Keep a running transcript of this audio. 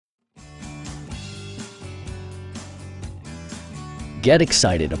Get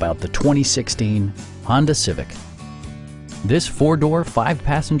excited about the 2016 Honda Civic. This four-door,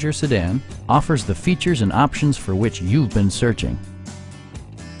 five-passenger sedan offers the features and options for which you've been searching.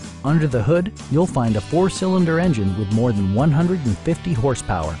 Under the hood, you'll find a four-cylinder engine with more than 150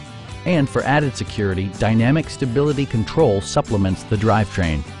 horsepower. And for added security, dynamic stability control supplements the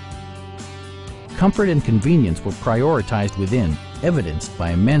drivetrain. Comfort and convenience were prioritized within, evidenced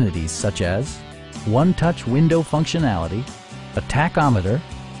by amenities such as one-touch window functionality, a tachometer,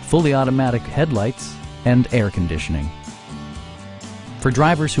 fully automatic headlights, and air conditioning. For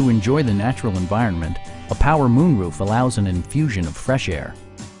drivers who enjoy the natural environment, a power moonroof allows an infusion of fresh air.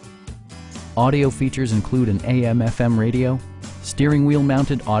 Audio features include an AM/FM radio, steering wheel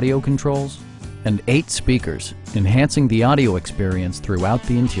mounted audio controls, and 8 speakers, enhancing the audio experience throughout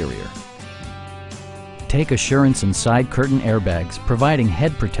the interior. Take assurance in side curtain airbags, providing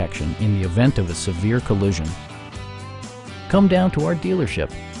head protection in the event of a severe collision. Come down to our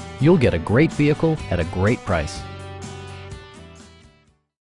dealership. You'll get a great vehicle at a great price.